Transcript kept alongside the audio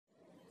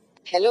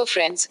Hello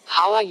friends,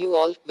 how are you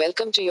all?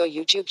 Welcome to your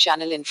YouTube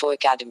channel Info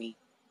Academy.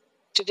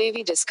 Today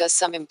we discuss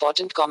some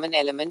important common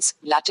elements,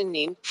 Latin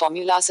name,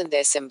 formulas and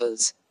their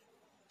symbols.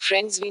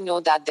 Friends, we know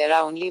that there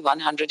are only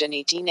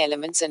 118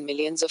 elements and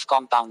millions of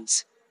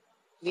compounds.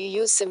 We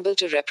use symbol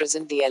to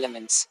represent the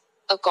elements.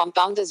 A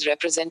compound is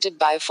represented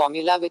by a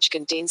formula which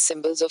contains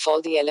symbols of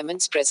all the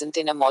elements present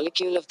in a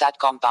molecule of that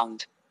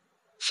compound.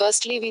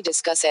 Firstly, we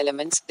discuss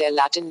elements, their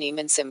Latin name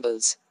and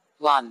symbols.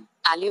 1.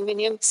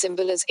 Aluminium,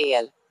 symbol is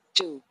Al.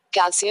 2.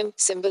 Calcium,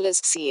 symbol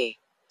is Ca.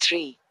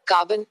 3.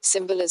 Carbon,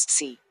 symbol is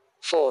C.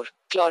 4.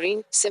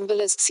 Chlorine,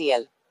 symbol is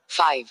Cl.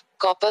 5.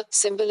 Copper,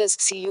 symbol is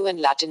Cu and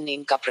Latin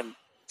name cuprum.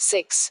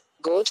 6.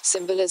 Gold,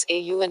 symbol is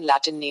Au and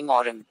Latin name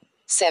aurum.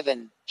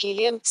 7.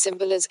 Helium,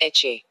 symbol is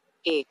Ha.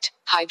 8.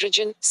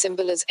 Hydrogen,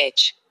 symbol is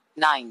H.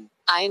 9.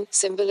 Iron,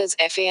 symbol is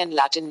Fa and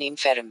Latin name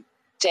ferrum.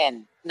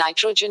 10.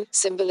 Nitrogen,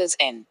 symbol is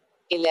N.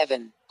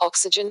 11.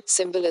 Oxygen,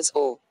 symbol is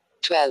O.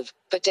 12.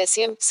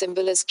 Potassium,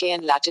 symbol is K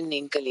and Latin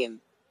name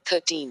Helium.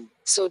 13.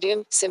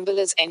 Sodium, symbol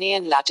is Na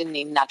and Latin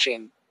name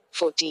natrium.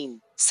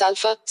 14.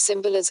 Sulfur,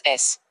 symbol is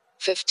S.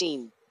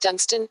 15.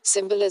 Tungsten,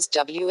 symbol is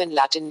W and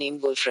Latin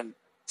name wolfram.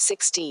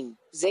 16.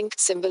 Zinc,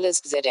 symbol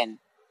is Zn.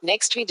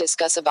 Next we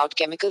discuss about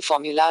chemical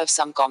formula of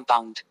some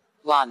compound.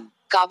 1.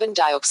 Carbon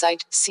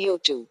dioxide,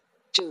 CO2.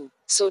 2.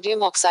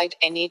 Sodium oxide,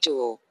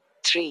 Na2O.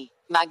 3.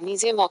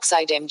 Magnesium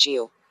oxide,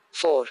 MgO.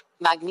 4.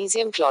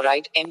 Magnesium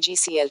chloride,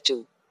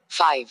 MgCl2.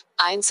 5.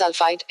 Iron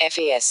sulfide,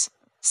 FAS.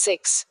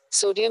 6.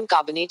 Sodium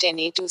carbonate,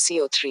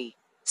 Na2CO3.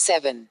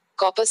 7.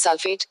 Copper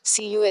sulfate,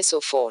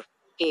 CuSO4.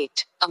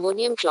 8.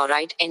 Ammonium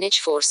chloride,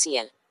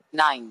 NH4Cl.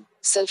 9.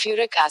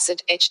 Sulfuric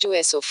acid,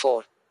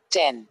 H2SO4.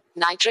 10.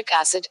 Nitric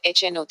acid,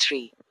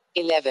 HNO3.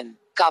 11.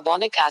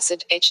 Carbonic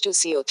acid,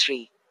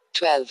 H2CO3.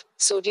 12.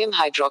 Sodium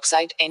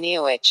hydroxide,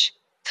 NaOH.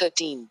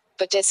 13.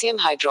 Potassium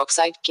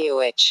hydroxide,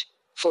 KOH.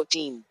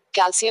 14.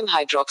 Calcium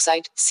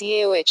hydroxide,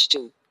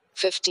 CaOH2.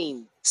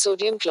 15.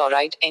 Sodium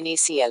chloride,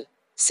 NaCl.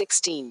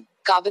 16.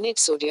 Carbonate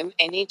sodium,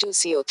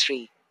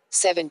 Na2CO3.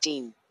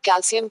 17.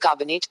 Calcium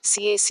carbonate,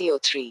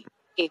 CaCO3.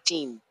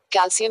 18.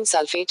 Calcium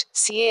sulfate,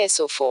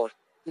 CaSO4.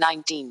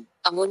 19.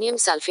 Ammonium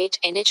sulfate,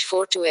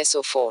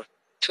 NH42SO4.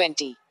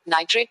 20.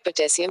 Nitrate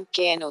potassium,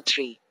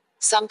 KNO3.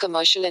 Some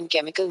commercial and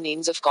chemical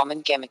names of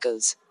common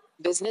chemicals.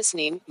 Business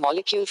name,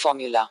 molecule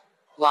formula.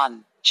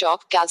 1.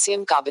 Chalk,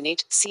 calcium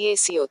carbonate,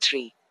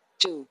 CaCO3.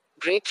 2.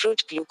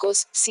 Grapefruit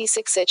glucose,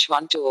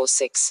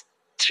 C6H12O6.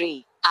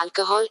 3.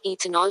 Alcohol,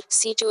 ethanol,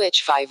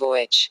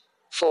 C2H5OH.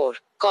 4.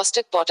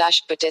 Caustic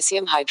potash,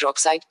 potassium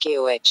hydroxide,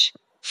 KOH.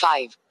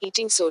 5.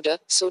 Eating soda,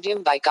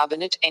 sodium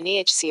bicarbonate,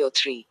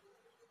 NaHCO3.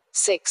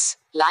 6.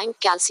 Lime,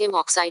 calcium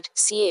oxide,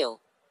 CaO.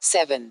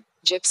 7.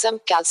 Gypsum,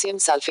 calcium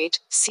sulfate,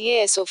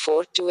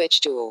 CaSO4,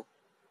 2H2O.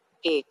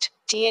 8.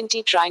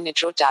 T.N.T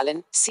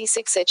trinitrotallin,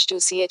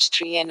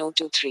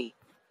 C6H2CH3NO23.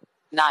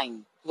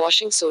 9.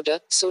 Washing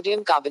soda,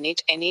 sodium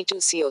carbonate,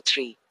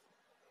 Na2CO3.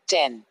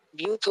 10.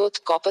 Blue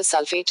Thoth copper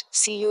sulfate,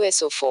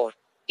 CuSO4.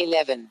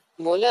 11.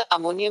 Molar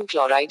ammonium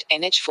chloride,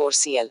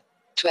 NH4Cl.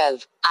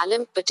 12.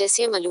 Alum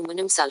potassium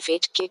aluminum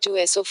sulfate,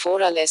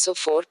 K2SO4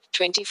 AlSO4,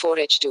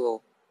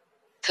 24H2O.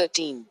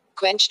 13.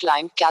 Quenched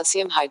lime,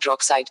 calcium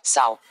hydroxide,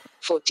 SaO.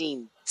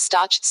 14.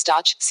 Starch,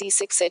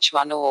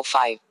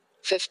 C6H10O5.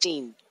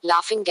 15.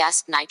 Laughing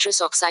gas,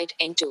 nitrous oxide,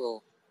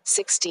 N2O.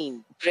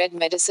 16. Red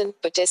medicine,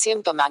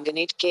 potassium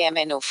permanganate,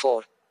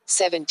 KMNO4.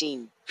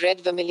 17.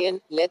 Red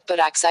vermilion, lead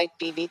peroxide,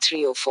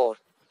 Pb3O4.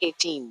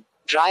 18.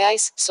 Dry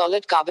ice,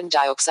 solid carbon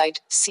dioxide,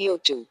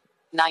 CO2.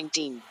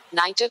 19.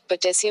 Niter,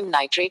 potassium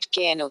nitrate,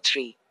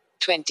 KNO3.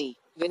 20.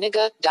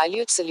 Vinegar,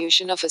 dilute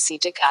solution of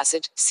acetic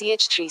acid,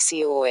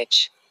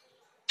 CH3COOH.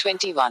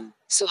 21.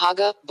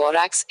 Suhaga,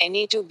 borax,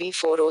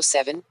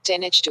 Na2B4O7,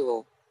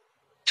 10H2O.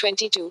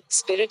 22.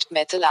 Spirit,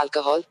 methyl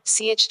alcohol,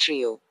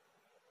 CH3O.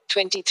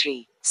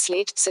 23.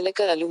 Slate,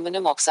 silica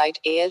aluminum oxide,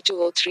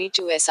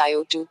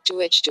 Al2O32SiO2,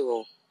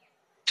 2H2O.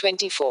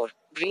 24.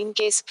 Green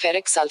case,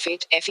 ferric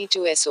sulphate,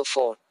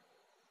 Fe2SO4.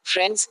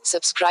 Friends,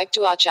 subscribe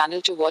to our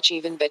channel to watch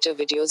even better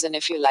videos, and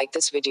if you like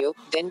this video,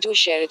 then do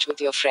share it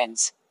with your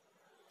friends.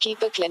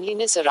 Keep a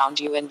cleanliness around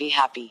you and be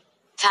happy.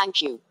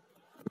 Thank you.